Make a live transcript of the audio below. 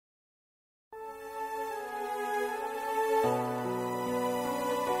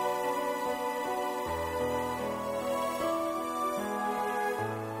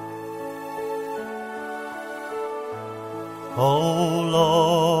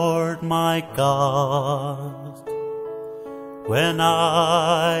Lord my God, when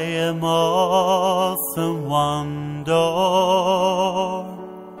I am awesome wonder,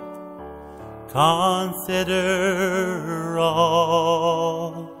 consider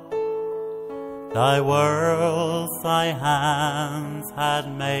all thy worlds thy hands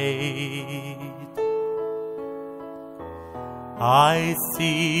had made. I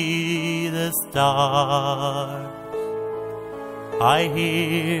see the stars, I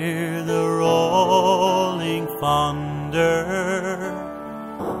hear the rolling thunder,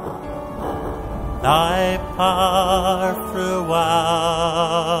 thy power throughout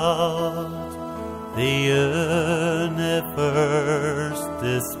the universe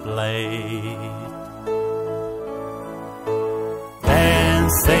displayed. Then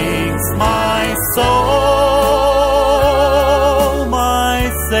sings my soul, my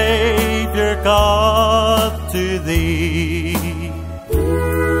Savior God, to thee.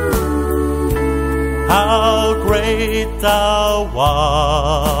 How great thou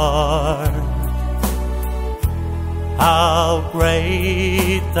art, how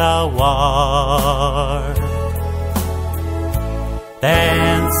great thou art.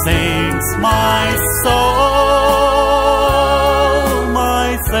 Then sings my soul,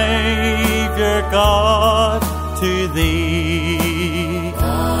 my Savior God, to thee.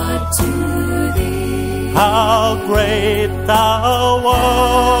 God, to thee. How great thou art,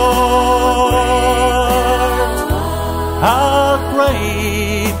 how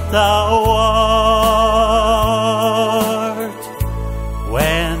great thou art.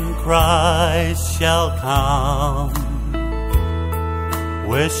 When Christ shall come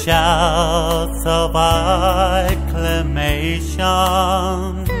with shouts of acclamation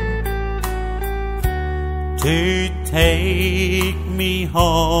to take me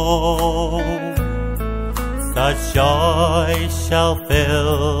home, such joy shall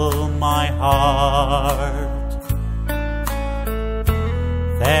fill my heart.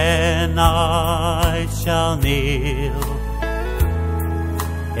 Then I shall kneel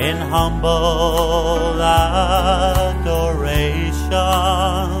in humble adoration.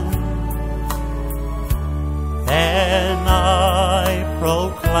 Then I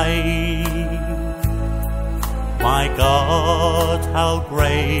proclaim, my God, how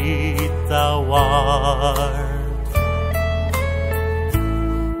great thou art.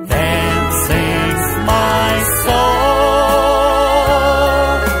 Then sings my soul,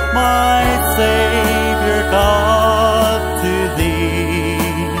 my Savior God, to thee.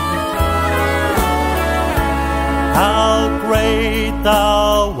 How great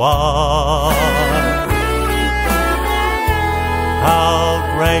thou art, how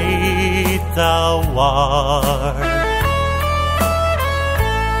great thou art.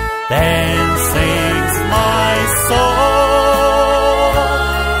 Then sings my soul,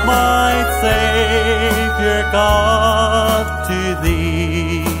 my Savior God, to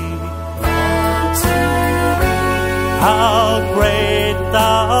thee. How great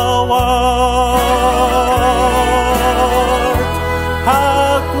thou art, how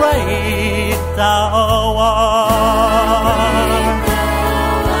great thou art.